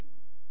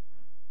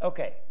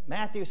Okay,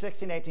 Matthew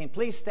 16:18.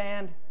 Please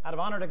stand out of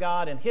honor to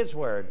God and His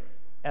word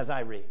as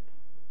I read.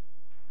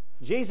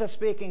 Jesus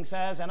speaking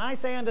says, "And I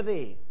say unto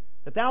thee,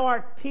 that thou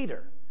art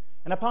Peter,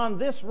 and upon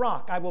this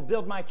rock I will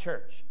build my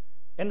church,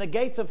 and the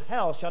gates of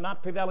hell shall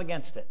not prevail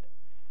against it.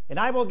 And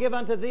I will give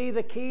unto thee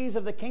the keys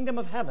of the kingdom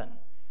of heaven.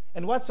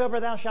 And whatsoever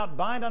thou shalt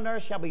bind on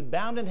earth shall be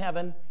bound in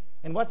heaven,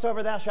 and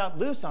whatsoever thou shalt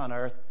loose on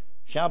earth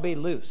shall be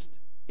loosed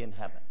in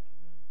heaven."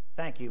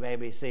 Thank you. You may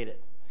be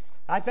seated.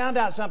 I found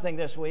out something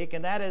this week,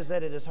 and that is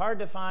that it is hard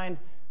to find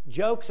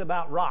jokes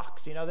about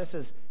rocks. You know, this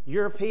is,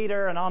 "You're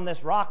Peter, and on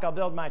this rock I'll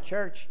build my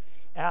church."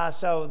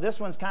 So this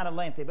one's kind of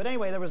lengthy. But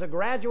anyway, there was a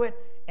graduate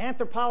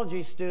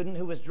anthropology student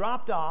who was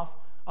dropped off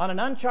on an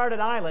uncharted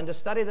island to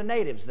study the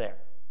natives there.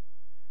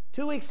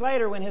 2 weeks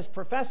later, when his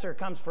professor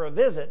comes for a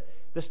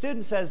visit, the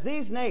student says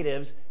these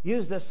natives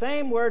use the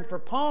same word for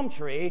palm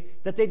tree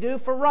that they do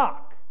for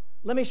rock.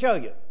 Let me show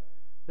you.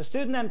 The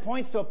student then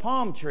points to a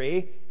palm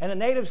tree, and the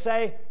natives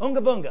say,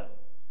 "Unga bunga."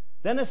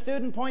 Then the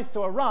student points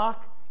to a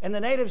rock, and the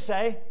natives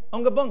say,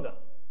 "Unga bunga."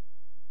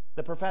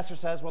 The professor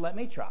says, "Well, let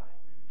me try."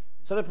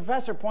 So the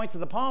professor points to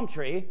the palm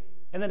tree,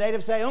 and the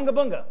natives say, "Unga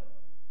bunga."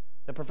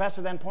 The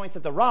professor then points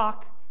at the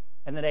rock,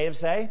 and the natives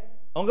say,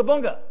 "Unga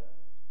bunga."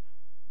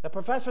 The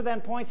professor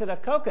then points at a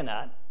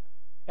coconut,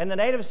 and the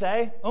natives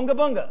say, "Unga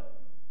bunga."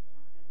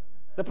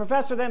 The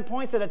professor then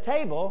points at a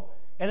table,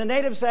 and the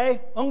natives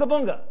say, "Unga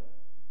bunga."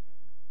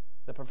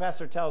 The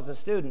professor tells the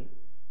student,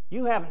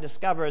 "You haven't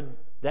discovered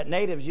that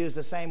natives use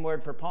the same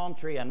word for palm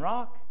tree and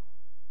rock."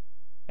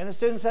 And the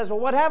student says, "Well,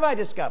 what have I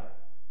discovered?"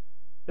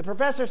 The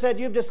professor said,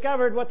 "You've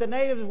discovered what the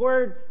natives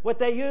word, what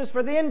they use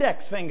for the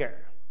index finger."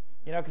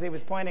 You know, because he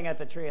was pointing at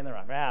the tree and the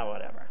rock.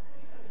 Whatever.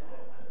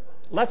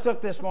 Let's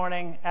look this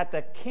morning at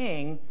the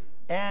king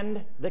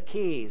and the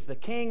keys. The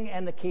king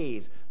and the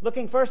keys.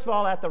 Looking first of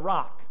all at the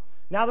rock.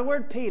 Now the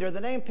word Peter,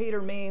 the name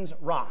Peter means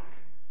rock.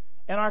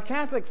 And our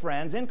Catholic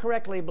friends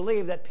incorrectly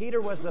believe that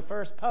Peter was the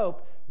first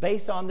pope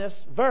based on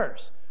this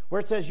verse, where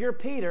it says, "You're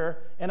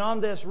Peter, and on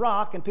this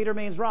rock," and Peter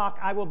means rock,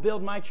 "I will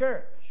build my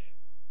church."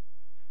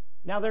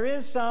 Now there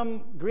is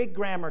some Greek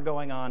grammar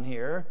going on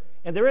here,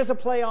 and there is a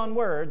play on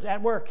words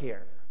at work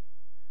here.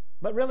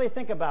 But really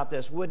think about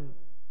this. Would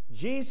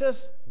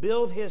Jesus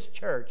build his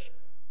church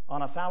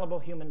on a fallible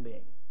human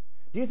being?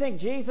 Do you think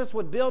Jesus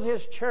would build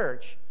his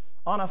church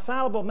on a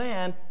fallible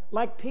man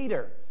like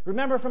Peter?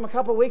 Remember from a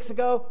couple weeks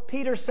ago,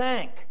 Peter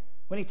sank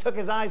when he took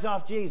his eyes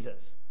off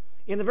Jesus.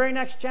 In the very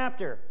next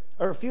chapter,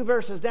 or a few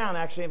verses down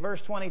actually, in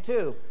verse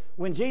 22,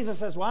 when Jesus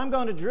says, "Well, I'm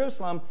going to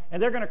Jerusalem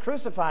and they're going to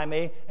crucify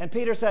me," and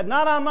Peter said,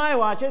 "Not on my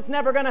watch, it's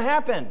never going to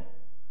happen."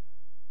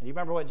 And you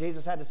remember what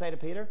Jesus had to say to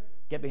Peter?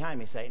 "Get behind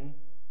me, Satan."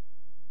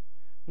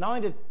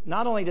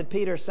 Not only did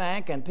Peter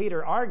sank and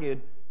Peter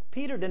argued,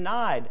 Peter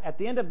denied at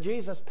the end of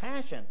Jesus'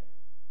 passion.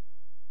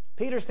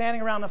 Peter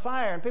standing around the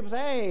fire, and people say,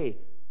 "Hey,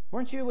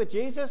 weren't you with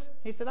Jesus?"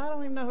 He said, "I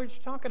don't even know who you're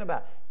talking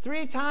about."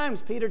 3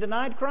 times Peter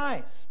denied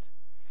Christ.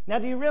 Now,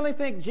 do you really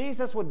think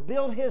Jesus would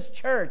build his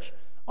church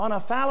on a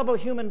fallible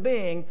human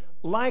being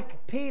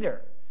like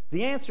Peter?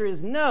 The answer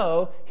is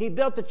no. He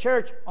built the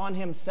church on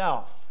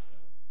himself.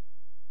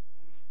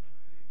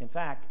 In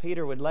fact,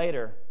 Peter would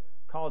later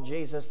call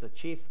Jesus the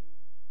chief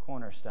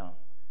cornerstone.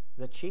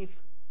 The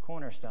chief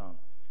cornerstone.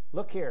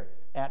 Look here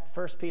at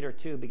 1 Peter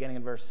 2, beginning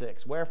in verse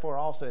 6. "Wherefore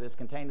also it is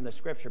contained in the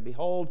Scripture,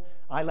 Behold,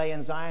 I lay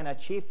in Zion a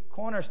chief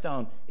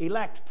cornerstone,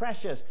 elect,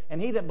 precious, and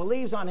he that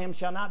believes on him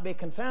shall not be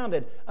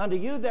confounded. Unto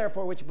you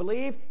therefore which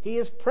believe, he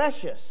is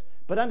precious.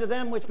 But unto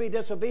them which be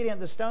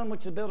disobedient, the stone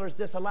which the builders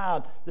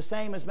disallowed, the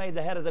same is made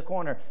the head of the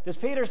corner." Does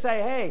Peter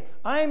say, "Hey,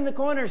 I'm the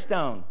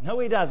cornerstone"? No,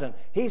 he doesn't.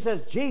 He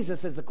says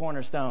Jesus is the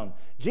cornerstone.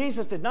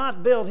 Jesus did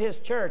not build his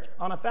church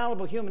on a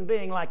fallible human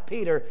being like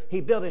Peter.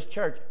 He built his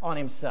church on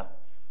himself.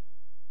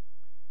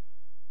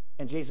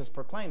 And Jesus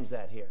proclaims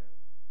that here.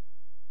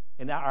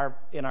 In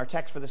our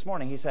text for this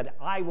morning, he said,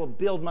 "I will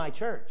build my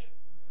church."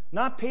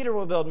 Not Peter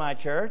will build my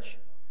church.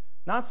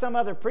 Not some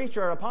other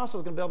preacher or apostle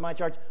is going to build my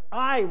church.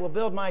 I will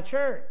build my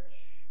church.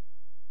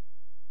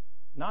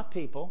 Not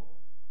people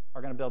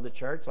are going to build the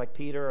church like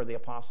Peter or the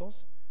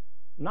apostles.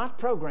 Not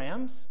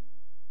programs.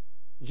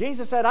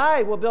 Jesus said,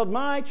 "I will build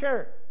my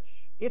church."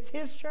 It's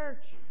his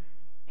church.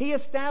 He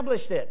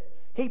established it.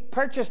 He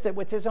purchased it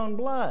with his own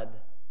blood.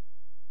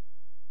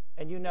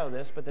 And you know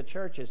this, but the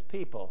church is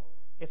people.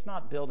 It's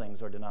not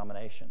buildings or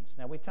denominations.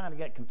 Now, we tend to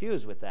get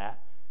confused with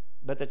that.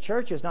 But the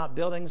church is not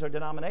buildings or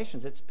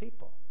denominations. It's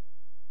people.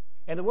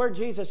 And the word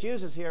Jesus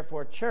uses here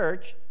for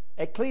church,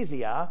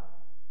 ecclesia,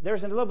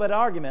 there's a little bit of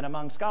argument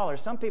among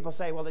scholars. Some people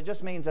say, well, it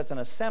just means it's an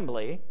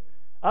assembly.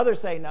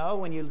 Others say, no,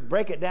 when you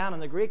break it down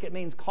in the Greek, it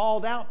means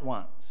called out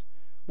ones.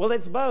 Well,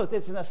 it's both.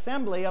 It's an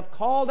assembly of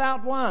called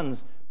out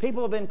ones.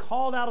 People have been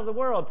called out of the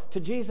world to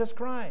Jesus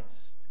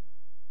Christ.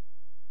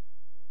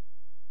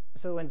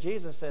 So when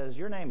Jesus says,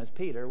 "Your name is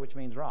Peter," which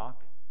means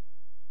rock,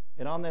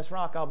 "and on this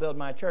rock I'll build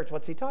my church,"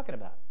 what's he talking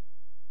about?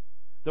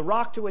 The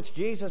rock to which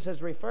Jesus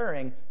is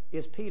referring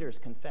is Peter's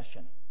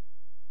confession.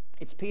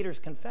 It's Peter's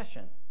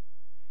confession.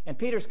 And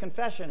Peter's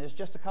confession is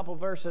just a couple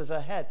verses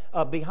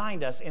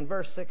behind us in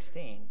verse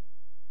 16.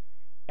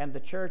 And the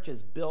church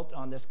is built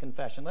on this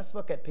confession. Let's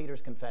look at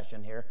Peter's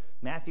confession here.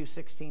 Matthew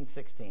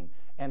 16:16.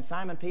 And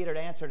Simon Peter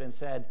answered and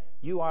said,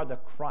 "You are the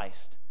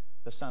Christ,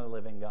 the Son of the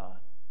living God."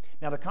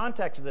 Now the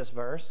context of this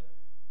verse,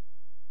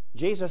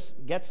 Jesus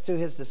gets to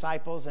his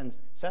disciples in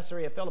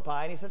Caesarea Philippi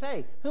and he says,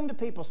 "Hey, whom do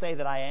people say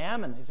that I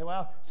am?" And he said,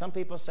 "Well, some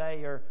people say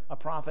you're a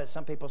prophet,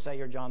 some people say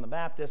you're John the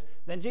Baptist."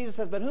 Then Jesus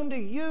says, "But whom do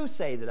you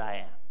say that I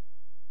am?"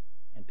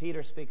 And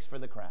Peter speaks for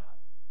the crowd.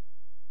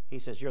 He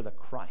says, "You're the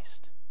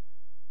Christ,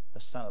 the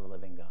Son of the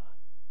living God."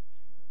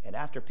 And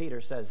after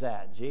Peter says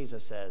that,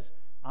 Jesus says,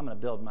 "I'm going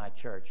to build my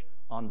church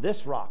on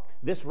this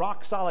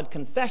rock solid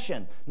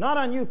confession, not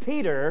on you,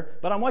 Peter,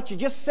 but on what you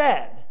just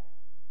said,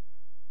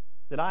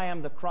 that I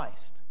am the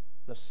Christ,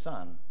 the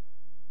Son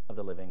of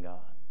the living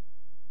God."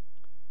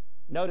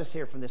 Notice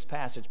here from this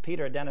passage,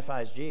 Peter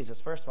identifies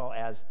Jesus, first of all,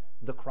 as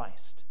the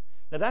Christ.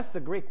 Now that's the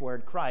Greek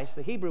word Christ.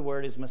 The Hebrew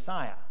word is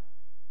Messiah.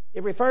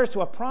 It refers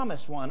to a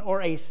promised one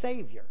or a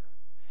Savior.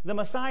 The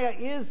Messiah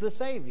is the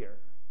Savior.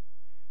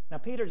 Now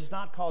Peter does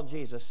not call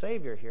Jesus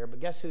Savior here, but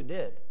guess who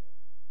did?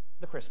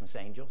 The Christmas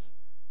angels.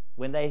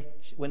 When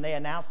they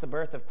announced the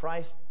birth of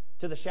Christ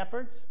to the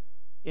shepherds,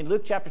 in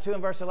Luke chapter 2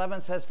 and verse 11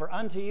 it says, "For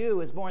unto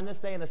you is born this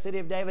day in the city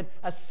of David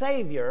a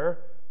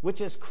Savior,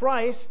 which is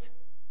Christ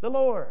the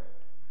Lord."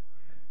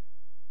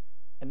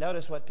 And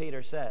notice what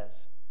Peter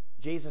says.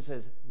 Jesus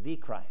is the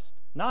Christ.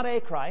 Not a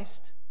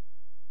Christ,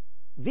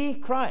 the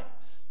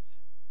Christ.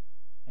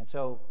 And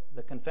so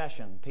the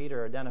confession,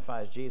 Peter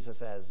identifies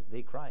Jesus as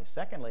the Christ.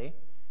 Secondly,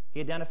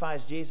 he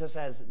identifies Jesus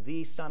as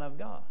the Son of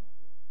God.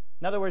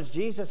 In other words,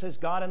 Jesus is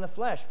God in the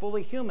flesh,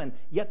 fully human,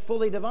 yet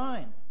fully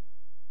divine.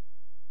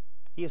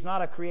 He is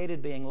not a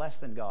created being less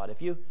than God.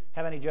 If you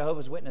have any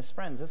Jehovah's Witness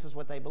friends, this is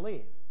what they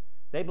believe.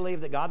 They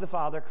believe that God the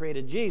Father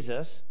created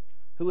Jesus,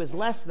 who is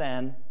less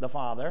than the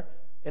Father,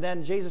 and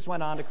then Jesus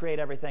went on to create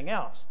everything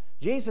else.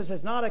 Jesus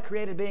is not a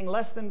created being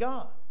less than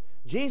God.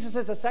 Jesus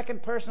is the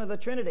second person of the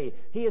Trinity.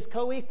 He is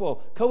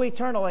co-equal,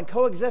 co-eternal, and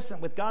co-existent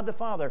with God the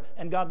Father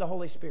and God the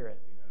Holy Spirit.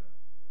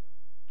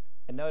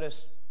 And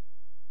notice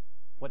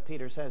what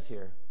Peter says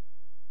here.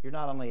 You're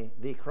not only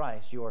the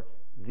Christ, you're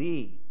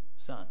the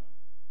Son.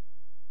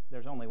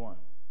 There's only one.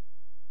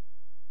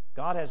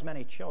 God has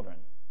many children,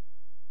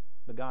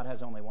 but God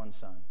has only one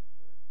Son.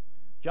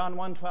 John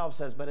 1:12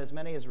 says, "But as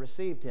many as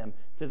received him,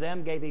 to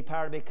them gave he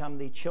power to become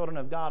the children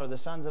of God," or the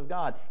sons of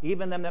God,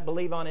 "even them that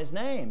believe on his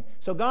name."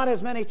 So God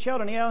has many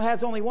children. He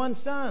has only one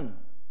Son.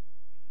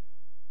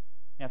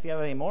 Now, if you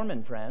have any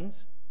Mormon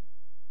friends,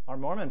 our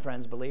Mormon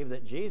friends believe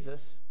that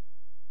Jesus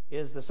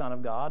is the Son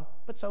of God,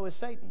 but so is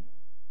Satan.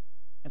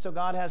 And so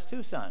God has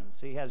two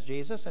sons. He has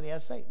Jesus and he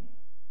has Satan.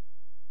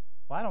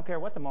 Well, I don't care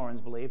what the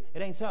Mormons believe.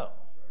 It ain't so.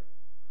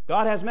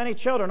 God has many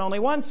children, only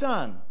one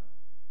Son.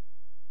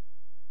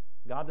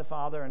 God the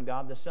Father and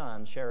God the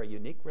Son share a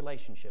unique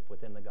relationship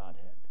within the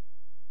Godhead.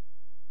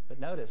 But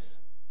notice,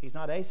 he's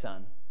not a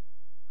son.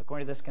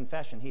 According to this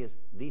confession, he is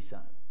the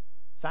Son.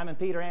 Simon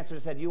Peter answered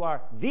and said, "You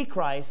are the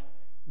Christ,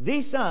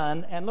 the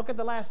Son," and look at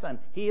the last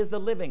one. He is the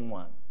living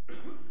one,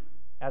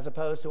 as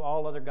opposed to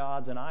all other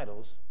gods and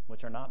idols,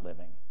 which are not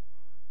living.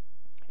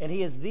 And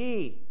he is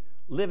the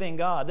living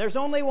God. There's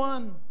only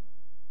one.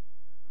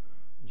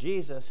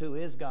 Jesus, who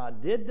is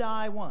God, did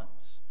die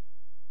once,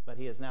 but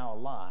he is now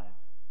alive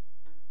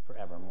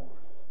forevermore.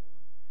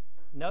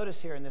 Notice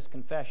here in this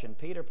confession,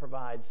 Peter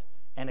provides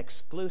an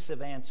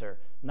exclusive answer,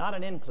 not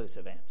an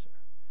inclusive answer.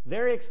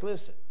 Very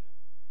exclusive.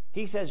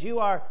 He says, "You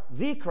are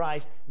the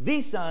Christ,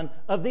 the Son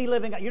of the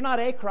living God." You're not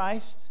a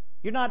Christ.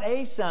 You're not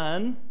a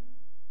Son.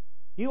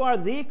 You are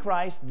the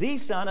Christ, the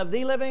Son of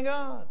the living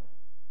God.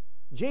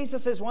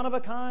 Jesus is one of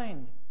a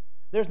kind.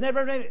 There's never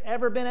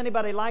ever been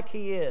anybody like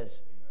he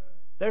is.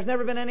 There's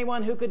never been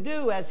anyone who could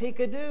do as he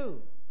could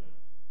do.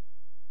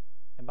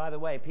 And by the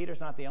way, Peter's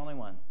not the only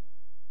one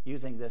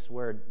using this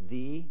word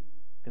 "the"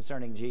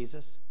 concerning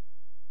Jesus.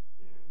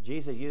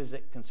 Jesus used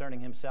it concerning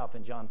himself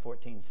in John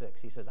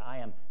 14:6. He says, "I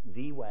am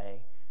the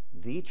way,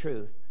 the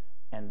truth,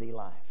 and the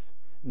life.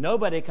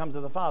 Nobody comes to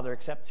the Father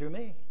except through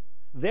me."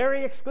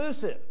 Very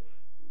exclusive.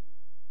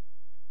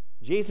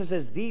 Jesus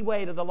is the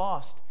way to the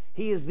lost.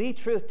 He is the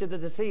truth to the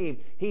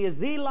deceived. He is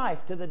the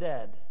life to the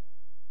dead.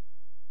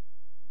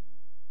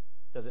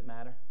 Does it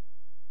matter?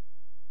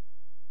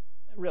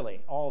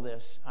 Really, all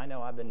this, I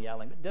know I've been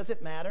yelling, but does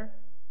it matter?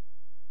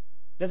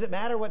 Does it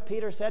matter what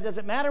Peter said? Does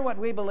it matter what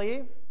we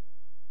believe?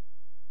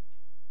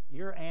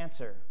 Your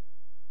answer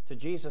to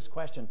Jesus'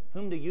 question,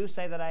 "Whom do you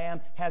say that I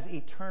am?" has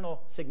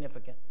eternal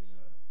significance.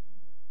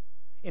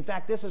 In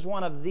fact, this is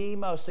one of the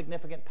most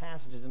significant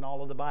passages in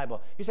all of the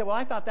Bible. You say, "Well,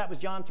 I thought that was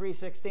John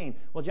 3:16.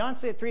 Well, John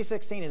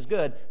 3:16 is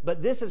good,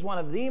 but this is one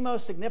of the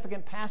most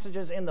significant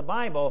passages in the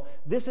Bible.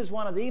 This is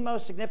one of the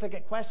most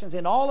significant questions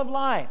in all of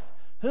life.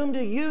 Whom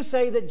do you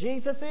say that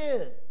Jesus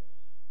is?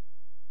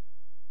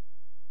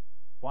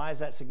 Why is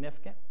that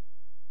significant?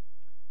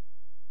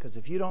 Because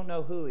if you don't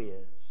know who he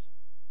is,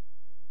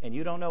 and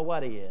you don't know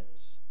what he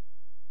is,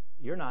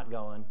 you're not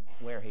going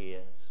where he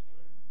is.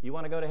 You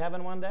want to go to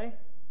heaven one day?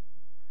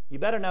 You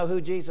better know who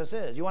Jesus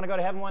is. You want to go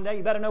to heaven one day?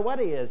 You better know what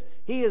He is.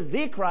 He is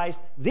the Christ,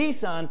 the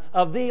Son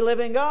of the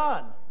living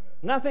God.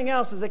 Nothing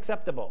else is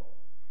acceptable.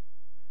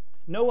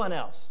 No one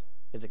else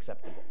is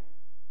acceptable.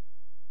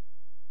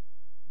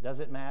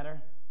 Does it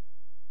matter?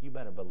 You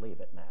better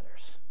believe it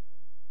matters.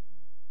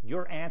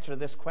 Your answer to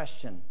this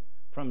question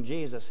from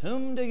Jesus,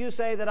 whom do you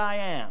say that I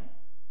am,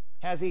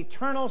 has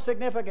eternal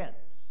significance.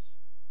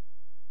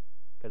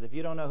 Because if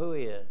you don't know who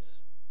He is,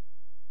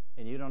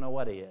 and you don't know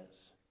what He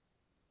is,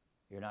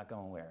 you're not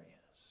going where He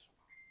is.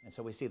 And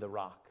so we see the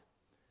rock.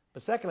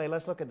 But secondly,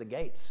 let's look at the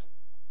gates.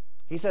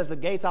 He says, the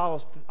gates,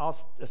 I'll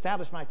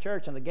establish my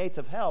church, and the gates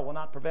of hell will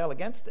not prevail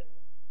against it.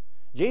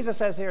 Jesus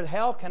says here,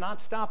 hell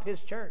cannot stop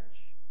His church.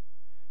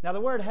 Now,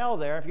 the word hell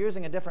there, if you're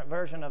using a different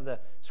version of the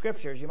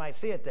Scriptures, you might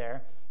see it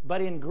there.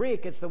 But in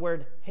Greek, it's the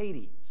word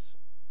Hades.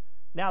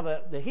 Now,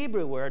 the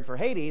Hebrew word for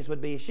Hades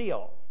would be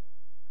Sheol.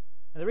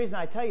 And the reason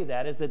I tell you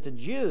that is that the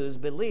Jews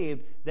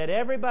believed that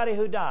everybody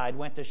who died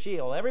went to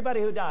Sheol.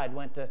 Everybody who died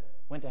went to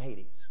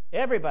Hades.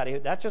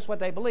 That's just what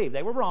they believed.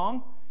 They were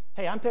wrong.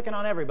 Hey, I'm picking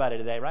on everybody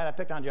today, right? I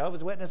picked on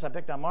Jehovah's Witnesses. I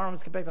picked on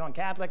Mormons. I picked on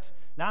Catholics.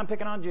 Now I'm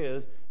picking on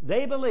Jews.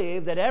 They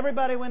believed that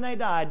everybody, when they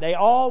died, they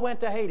all went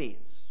to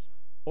Hades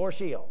or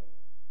Sheol.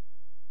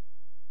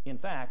 In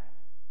fact,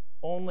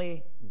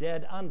 only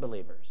dead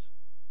unbelievers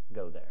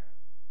go there,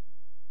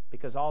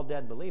 because all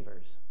dead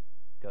believers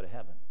go to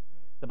heaven.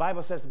 The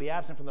Bible says to be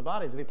absent from the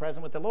body is to be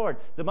present with the Lord.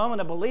 The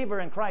moment a believer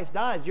in Christ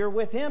dies, you're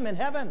with Him in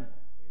heaven. Amen.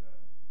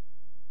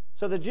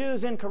 So the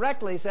Jews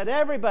incorrectly said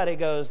everybody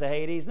goes to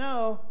Hades.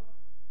 No,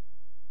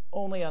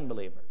 only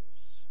unbelievers.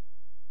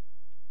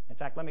 In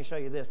fact, let me show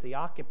you this. The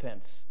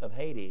occupants of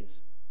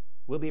Hades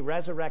will be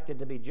resurrected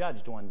to be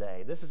judged one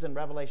day. This is in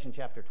Revelation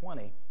chapter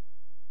 20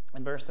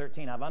 and verse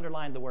 13. I've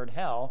underlined the word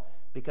hell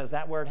because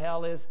that word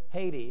hell is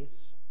Hades.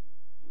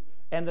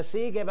 And the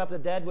sea gave up the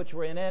dead which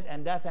were in it,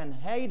 and death and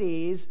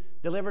Hades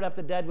delivered up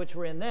the dead which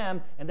were in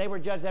them, and they were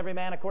judged every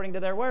man according to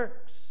their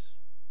works.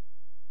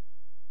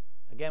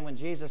 Again, when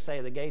Jesus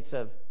say the gates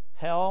of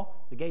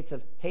hell, the gates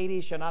of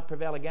Hades shall not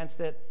prevail against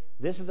it,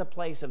 this is a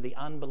place of the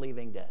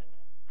unbelieving dead.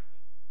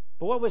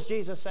 But what was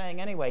Jesus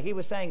saying anyway? He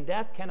was saying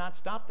death cannot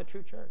stop the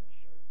true church.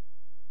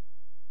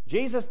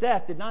 Jesus'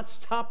 death did not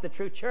stop the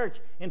true church.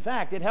 In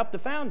fact, it helped to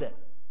found it.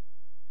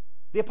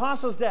 The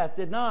apostles' death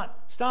did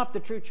not stop the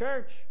true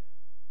church.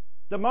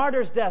 The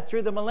martyr's death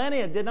through the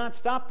millennia did not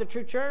stop the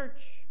true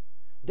church.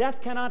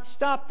 Death cannot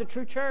stop the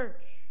true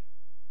church.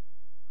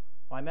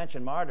 Well, I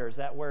mentioned martyrs.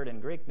 That word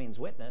in Greek means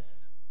witness.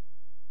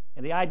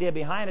 And the idea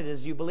behind it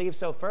is you believe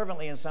so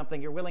fervently in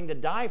something, you're willing to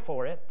die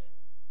for it.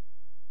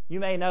 You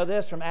may know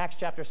this from Acts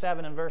chapter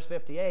 7 and verse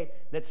 58,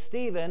 that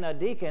Stephen, a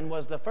deacon,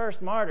 was the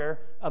first martyr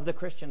of the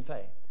Christian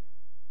faith.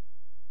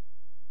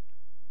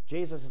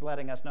 Jesus is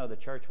letting us know the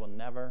church will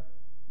never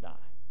die.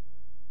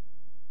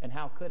 And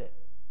how could it?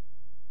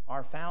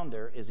 Our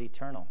founder is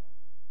eternal.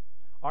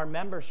 Our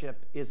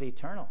membership is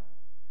eternal.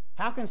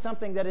 How can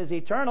something that is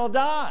eternal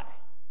die?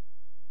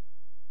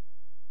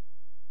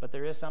 But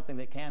there is something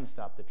that can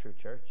stop the true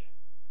church.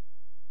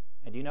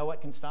 And do you know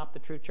what can stop the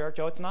true church?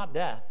 Oh, it's not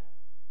death.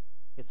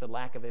 It's a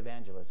lack of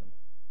evangelism.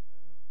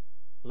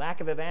 Lack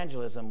of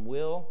evangelism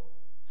will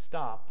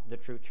stop the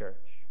true church.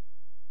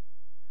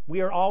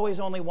 We are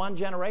always only one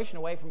generation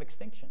away from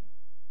extinction.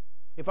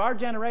 If our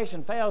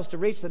generation fails to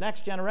reach the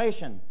next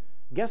generation,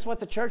 guess what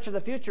the church of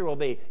the future will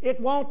be? It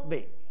won't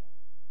be.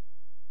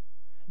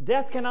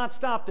 Death cannot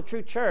stop the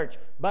true church,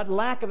 but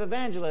lack of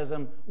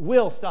evangelism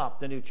will stop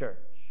the new church,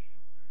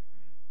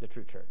 the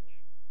true church.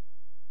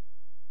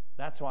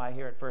 That's why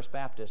here at First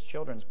Baptist,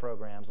 children's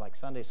programs like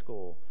Sunday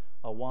School,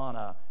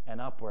 Awana,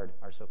 and Upward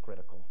are so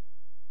critical.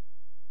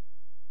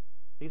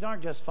 These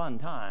aren't just fun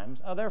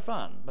times. Oh, they're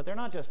fun, but they're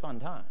not just fun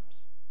times.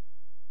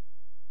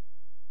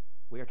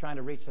 We are trying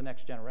to reach the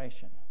next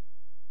generation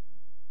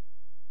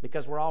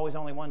because we're always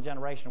only one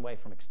generation away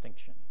from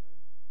extinction.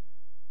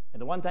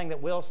 And the one thing that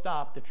will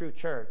stop the true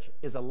church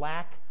is a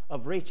lack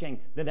of reaching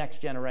the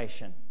next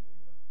generation.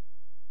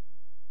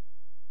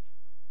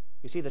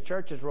 You see, the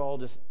church's role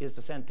is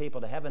to send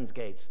people to heaven's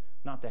gates,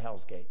 not to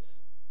hell's gates.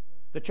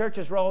 The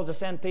church's role is to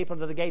send people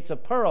to the gates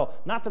of pearl,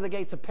 not to the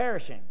gates of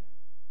perishing.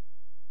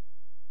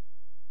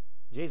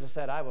 Jesus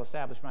said, I will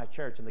establish my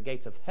church, and the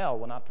gates of hell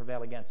will not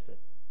prevail against it.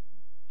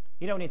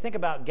 You know, when you think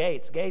about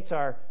gates, gates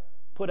are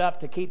put up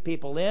to keep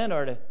people in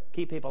or to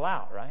keep people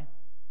out, right?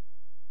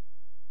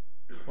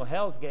 Well,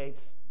 hell's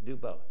gates do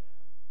both.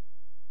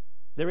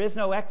 There is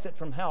no exit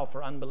from hell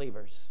for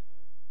unbelievers.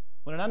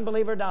 When an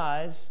unbeliever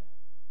dies,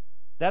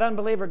 that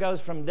unbeliever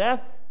goes from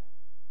death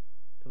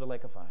to the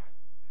lake of fire.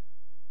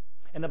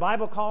 And the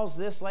Bible calls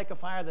this lake of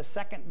fire the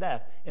second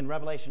death in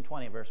Revelation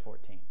 20, verse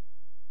 14.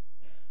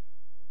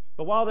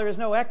 But while there is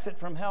no exit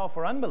from hell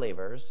for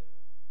unbelievers,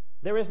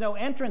 there is no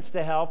entrance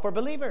to hell for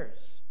believers.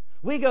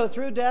 We go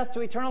through death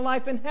to eternal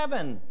life in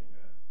heaven.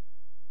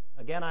 Amen.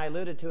 Again, I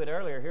alluded to it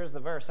earlier. Here's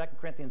the verse, 2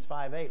 Corinthians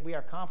 5:8. We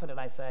are confident,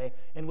 I say,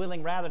 and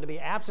willing rather to be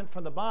absent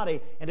from the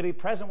body and to be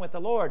present with the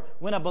Lord.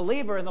 When a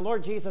believer in the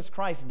Lord Jesus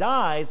Christ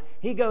dies,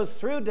 he goes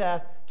through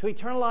death to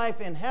eternal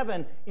life in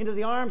heaven into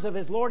the arms of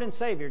his Lord and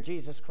Savior,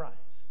 Jesus Christ.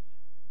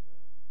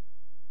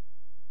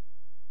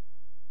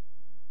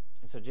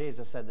 And so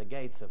Jesus said, the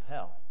gates of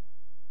hell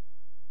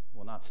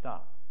will not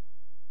stop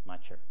my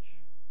church.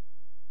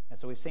 And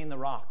so we've seen the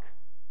rock.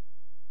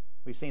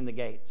 We've seen the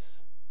gates.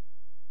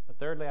 But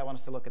thirdly, I want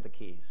us to look at the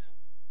keys.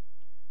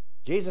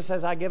 Jesus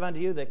says, I give unto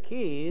you the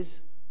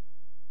keys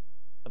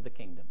of the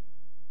kingdom.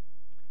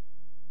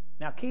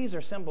 Now, keys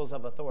are symbols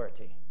of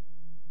authority.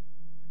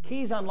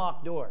 Keys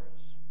unlock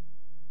doors.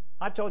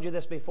 I've told you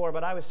this before,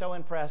 but I was so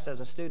impressed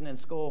as a student in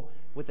school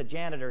with the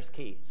janitor's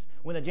keys.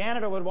 When the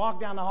janitor would walk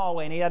down the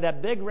hallway and he had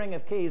that big ring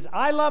of keys,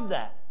 I loved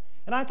that.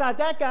 And I thought,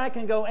 that guy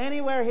can go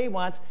anywhere he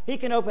wants. He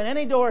can open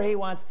any door he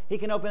wants. He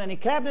can open any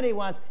cabinet he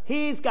wants.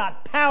 He's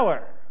got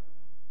power.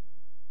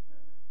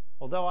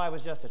 Although I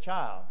was just a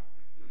child,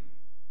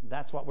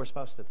 that's what we're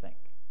supposed to think.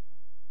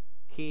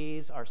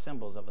 Keys are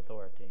symbols of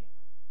authority.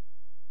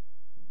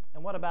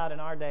 And what about in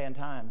our day and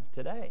time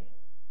today?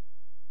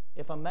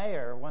 If a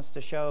mayor wants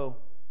to show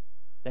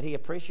that he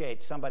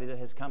appreciates somebody that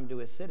has come to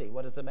his city,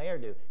 what does the mayor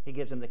do? He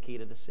gives him the key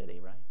to the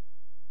city, right?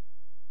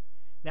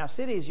 Now,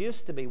 cities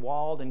used to be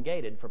walled and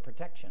gated for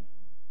protection.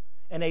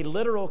 And a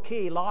literal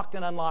key locked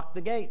and unlocked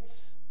the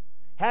gates.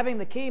 Having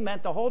the key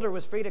meant the holder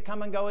was free to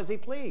come and go as he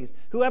pleased.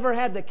 Whoever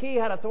had the key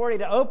had authority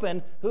to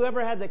open. Whoever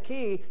had the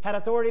key had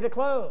authority to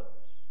close.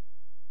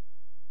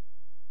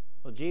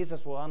 Well,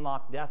 Jesus will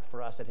unlock death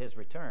for us at his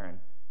return,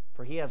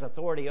 for he has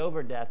authority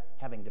over death,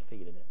 having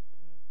defeated it.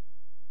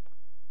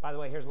 By the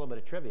way, here's a little bit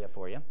of trivia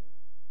for you.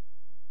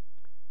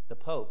 The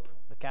Pope,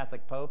 the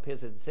Catholic Pope,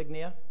 his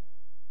insignia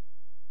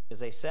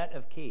is a set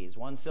of keys,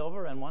 one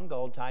silver and one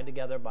gold, tied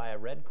together by a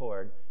red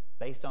cord,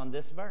 based on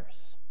this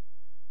verse.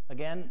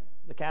 Again,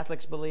 the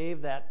Catholics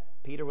believe that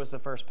Peter was the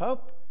first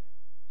pope,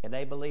 and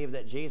they believe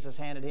that Jesus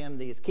handed him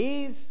these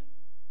keys,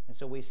 and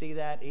so we see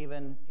that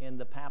even in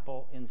the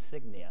papal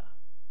insignia.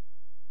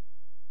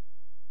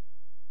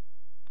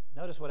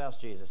 Notice what else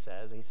Jesus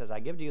says. He says, I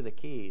give to you the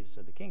keys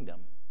of the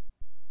kingdom,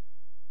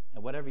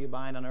 and whatever you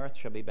bind on earth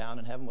shall be bound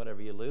in heaven,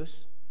 whatever you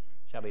loose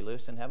shall be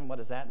loosed in heaven. What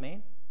does that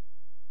mean?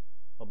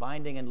 Well,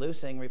 binding and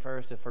loosing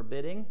refers to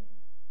forbidding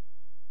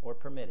or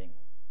permitting.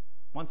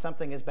 Once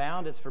something is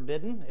bound, it's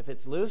forbidden. If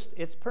it's loosed,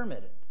 it's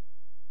permitted.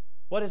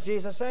 What is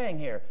Jesus saying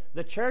here?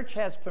 The church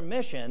has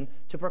permission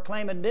to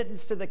proclaim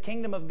admittance to the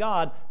kingdom of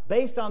God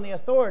based on the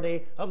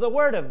authority of the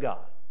Word of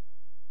God.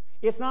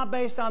 It's not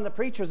based on the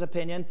preacher's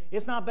opinion.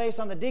 It's not based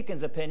on the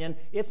deacon's opinion.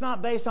 It's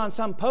not based on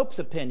some pope's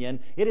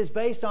opinion. It is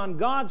based on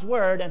God's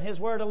Word and His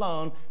Word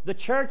alone. The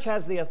church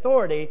has the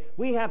authority.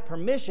 We have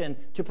permission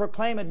to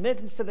proclaim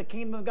admittance to the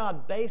kingdom of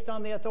God based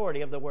on the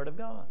authority of the Word of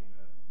God.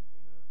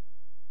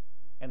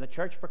 And the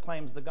church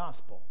proclaims the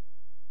gospel,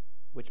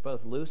 which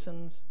both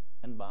loosens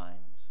and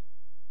binds.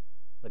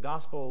 The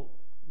gospel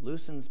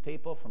loosens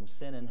people from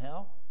sin and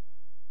hell,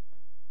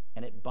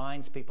 and it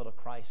binds people to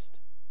Christ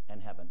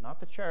and heaven.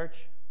 Not the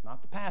church,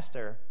 not the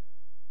pastor,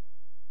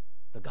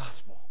 the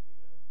gospel.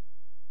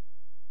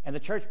 And the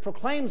church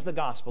proclaims the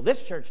gospel.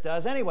 This church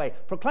does anyway,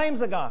 proclaims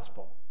the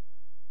gospel.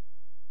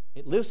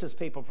 It looses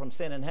people from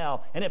sin and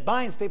hell, and it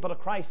binds people to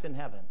Christ in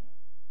heaven.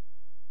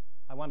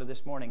 I wonder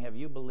this morning, have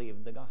you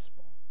believed the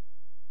gospel?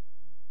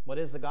 What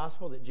is the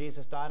gospel? That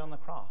Jesus died on the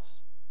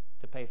cross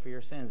to pay for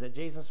your sins, that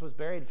Jesus was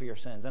buried for your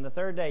sins, and the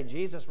third day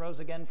Jesus rose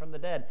again from the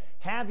dead.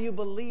 Have you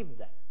believed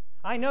that?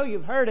 I know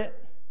you've heard it,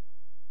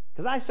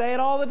 because I say it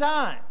all the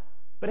time.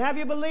 But have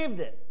you believed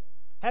it?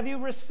 Have you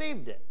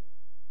received it?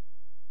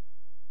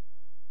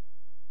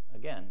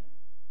 Again,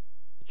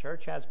 the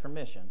church has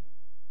permission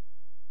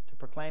to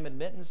proclaim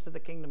admittance to the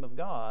kingdom of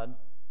God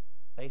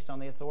based on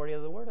the authority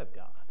of the Word of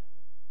God.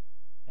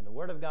 And the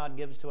Word of God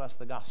gives to us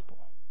the gospel.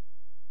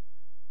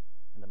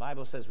 And the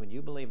Bible says when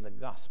you believe the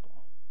gospel,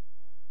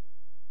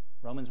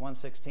 Romans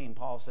 1:16,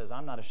 Paul says,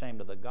 I'm not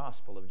ashamed of the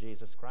gospel of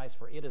Jesus Christ,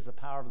 for it is the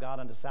power of God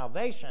unto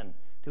salvation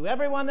to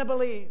everyone that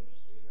believes.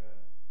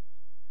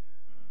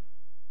 Amen.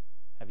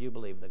 Have you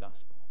believed the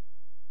gospel?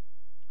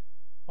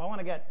 Well, I want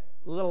to get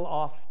a little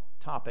off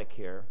topic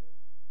here,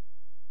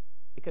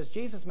 because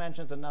Jesus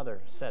mentions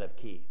another set of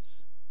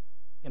keys.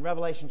 In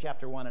Revelation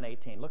chapter 1 and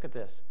 18, look at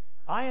this.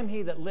 I am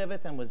he that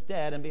liveth and was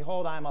dead, and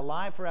behold, I am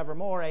alive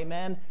forevermore,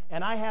 amen,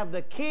 and I have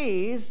the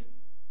keys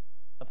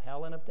of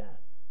hell and of death.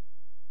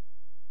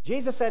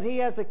 Jesus said he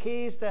has the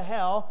keys to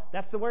hell,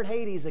 that's the word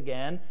Hades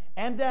again,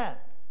 and death.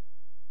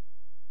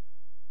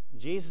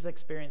 Jesus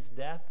experienced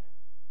death,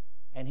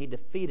 and he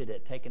defeated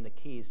it, taking the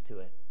keys to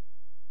it.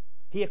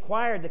 He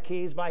acquired the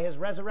keys by his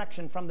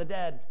resurrection from the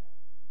dead,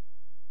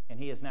 and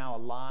he is now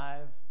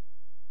alive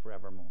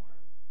forevermore.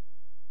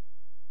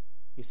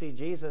 You see,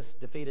 Jesus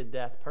defeated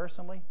death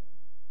personally,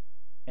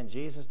 and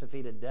Jesus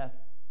defeated death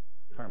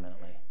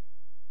permanently.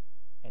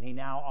 And he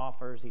now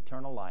offers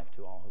eternal life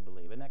to all who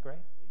believe. Isn't that great?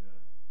 Amen.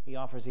 He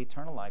offers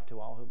eternal life to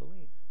all who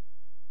believe.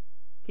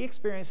 He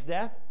experienced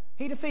death.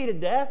 He defeated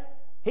death.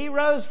 He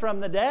rose from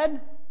the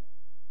dead.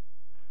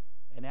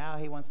 And now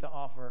He wants to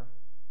offer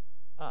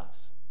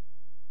us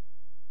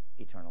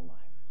eternal life.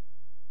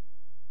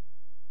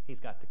 He's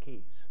got the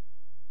keys.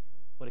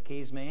 What do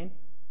keys mean?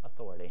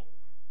 Authority.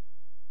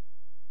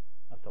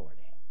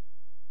 Authority.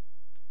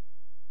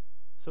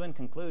 So in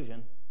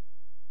conclusion,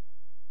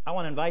 I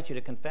want to invite you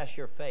to confess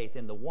your faith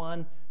in the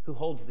one who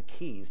holds the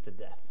keys to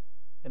death,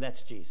 and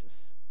that's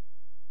Jesus.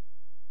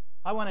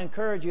 I want to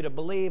encourage you to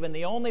believe in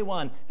the only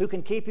one who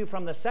can keep you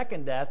from the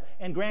second death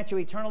and grant you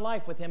eternal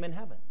life with Him in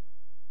heaven.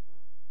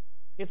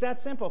 It's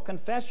that simple.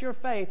 Confess your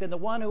faith in the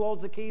one who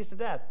holds the keys to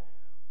death.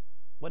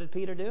 What did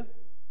Peter do?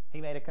 He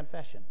made a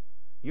confession.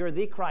 You're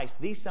the Christ,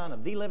 the Son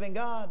of the living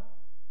God.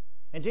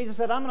 And Jesus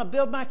said, I'm going to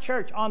build my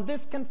church on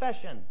this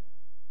confession.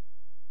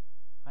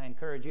 I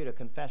encourage you to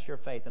confess your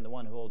faith in the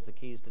one who holds the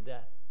keys to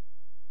death.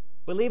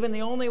 Believe in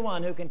the only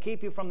one who can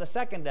keep you from the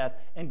second death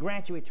and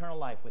grant you eternal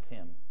life with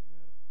Him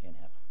in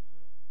heaven.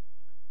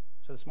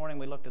 So this morning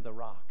we looked at the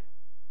rock.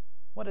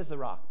 What is the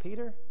rock?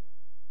 Peter?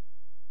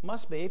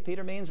 Must be.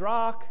 Peter means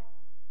rock.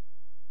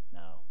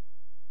 No.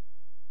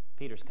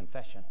 Peter's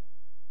confession.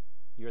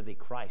 You're the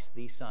Christ,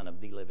 the Son of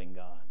the living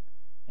God.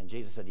 And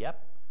Jesus said,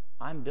 yep,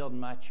 I'm building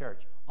my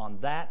church on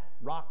that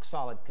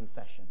rock-solid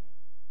confession.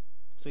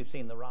 So we've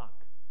seen the rock.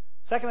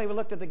 Secondly, we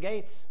looked at the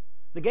gates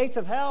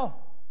of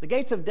hell, the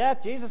gates of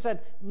death. Jesus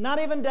said, not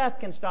even death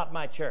can stop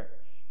my church.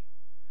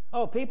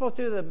 Oh, people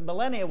through the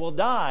millennia will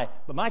die,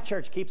 but my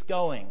church keeps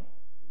going.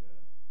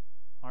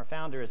 Our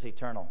founder is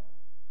eternal.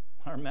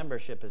 Our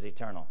membership is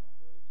eternal.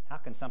 How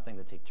can something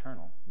that's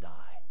eternal die?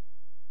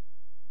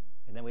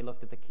 And then we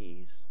looked at the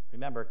keys.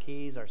 Remember,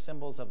 keys are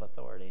symbols of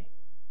authority.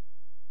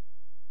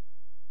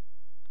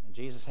 And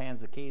Jesus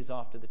hands the keys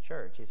off to the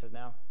church. He says,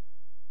 now,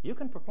 you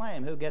can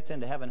proclaim who gets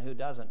into heaven and who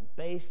doesn't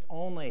based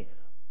only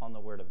on the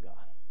Word of God.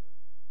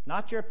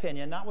 Not your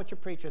opinion, not what your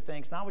preacher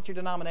thinks, not what your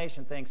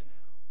denomination thinks,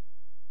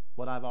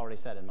 what I've already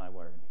said in my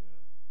Word.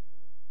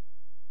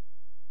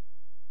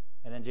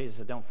 And then Jesus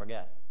said, don't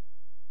forget,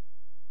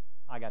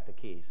 I got the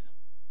keys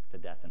to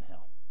death and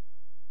hell.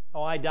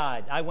 Oh, I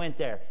died. I went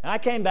there. And I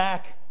came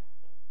back.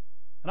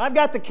 And I've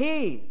got the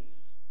keys.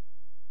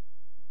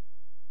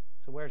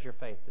 So where's your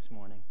faith this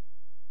morning?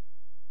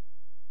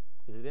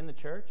 Is it in the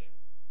church?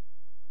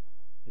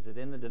 Is it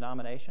in the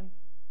denomination?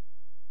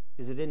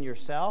 Is it in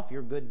yourself,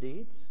 your good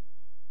deeds?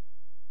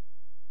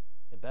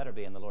 It better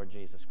be in the Lord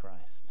Jesus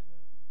Christ.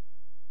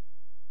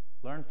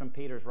 Learn from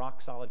Peter's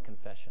rock-solid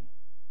confession.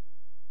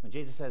 When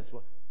Jesus says,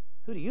 well,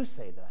 who do you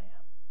say that I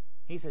am?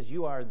 He says,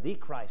 you are the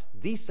Christ,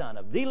 the Son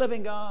of the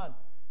living God.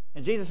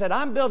 And Jesus said,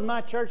 I'm building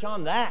my church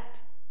on that.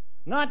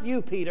 Not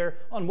you, Peter,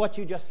 on what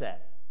you just said.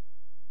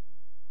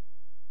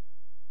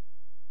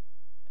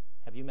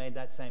 Have you made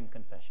that same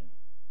confession?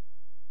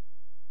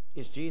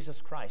 Is Jesus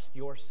Christ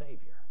your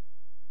Savior?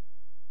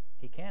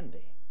 He can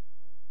be.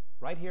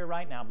 Right here,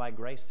 right now, by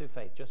grace through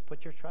faith. Just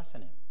put your trust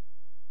in Him.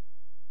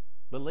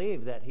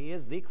 Believe that He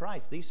is the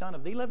Christ, the Son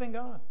of the living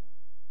God.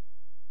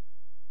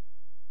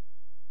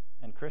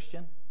 And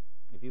Christian,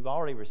 if you've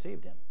already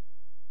received Him,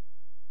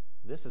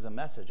 this is a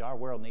message our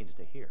world needs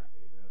to hear.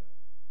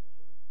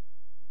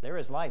 There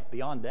is life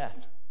beyond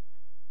death.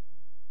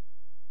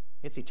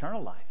 It's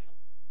eternal life.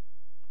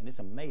 And it's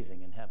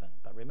amazing in heaven.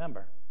 But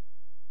remember,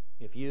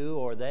 if you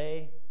or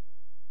they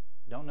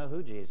don't know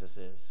who Jesus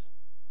is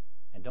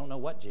and don't know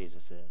what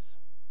Jesus is,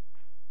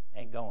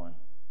 ain't going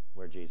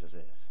where Jesus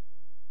is.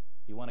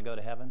 You want to go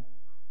to heaven?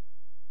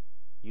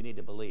 You need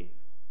to believe,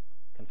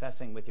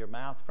 confessing with your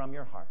mouth from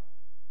your heart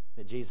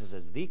that Jesus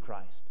is the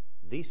Christ,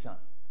 the Son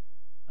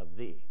of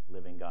the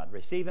living God.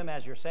 Receive Him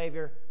as your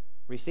Savior.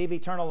 Receive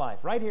eternal life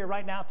right here,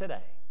 right now,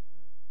 today.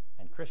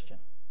 And Christian,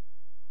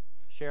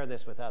 share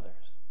this with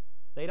others.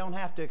 They don't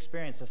have to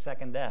experience the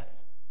second death.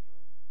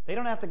 They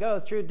don't have to go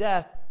through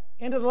death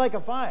into the lake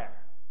of fire.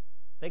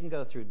 They can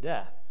go through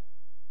death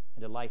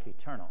into life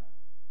eternal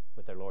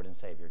with their Lord and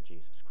Savior,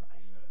 Jesus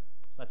Christ. Amen.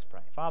 Let's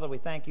pray. Father, we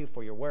thank You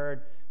for Your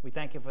word. We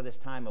thank You for this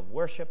time of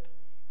worship.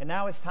 And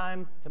now it's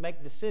time to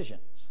make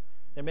decisions.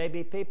 There may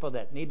be people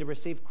that need to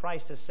receive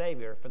Christ as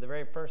Savior for the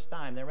very first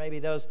time. There may be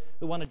those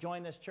who want to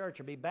join this church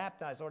or be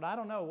baptized. Lord, I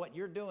don't know what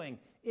You're doing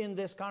in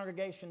this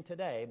congregation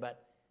today,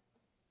 but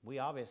we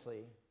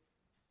obviously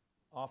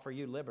offer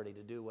You liberty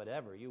to do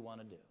whatever You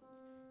want to do.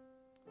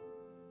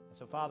 And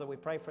so, Father, we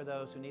pray for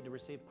those who need to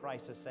receive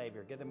Christ as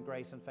Savior. Give them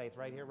grace and faith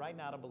right here, right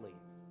now to believe.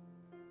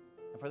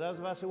 And for those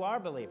of us who are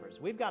believers,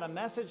 we've got a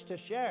message to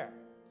share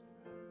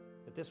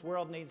that this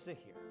world needs to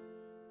hear.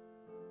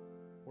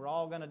 We're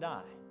all going to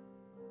die.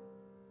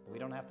 But we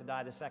don't have to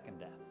die the second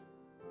death.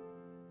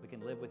 We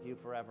can live with You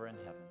forever in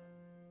heaven.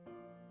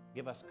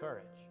 Give us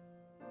courage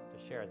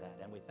to share that.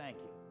 And we thank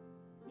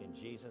You in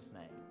Jesus'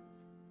 name.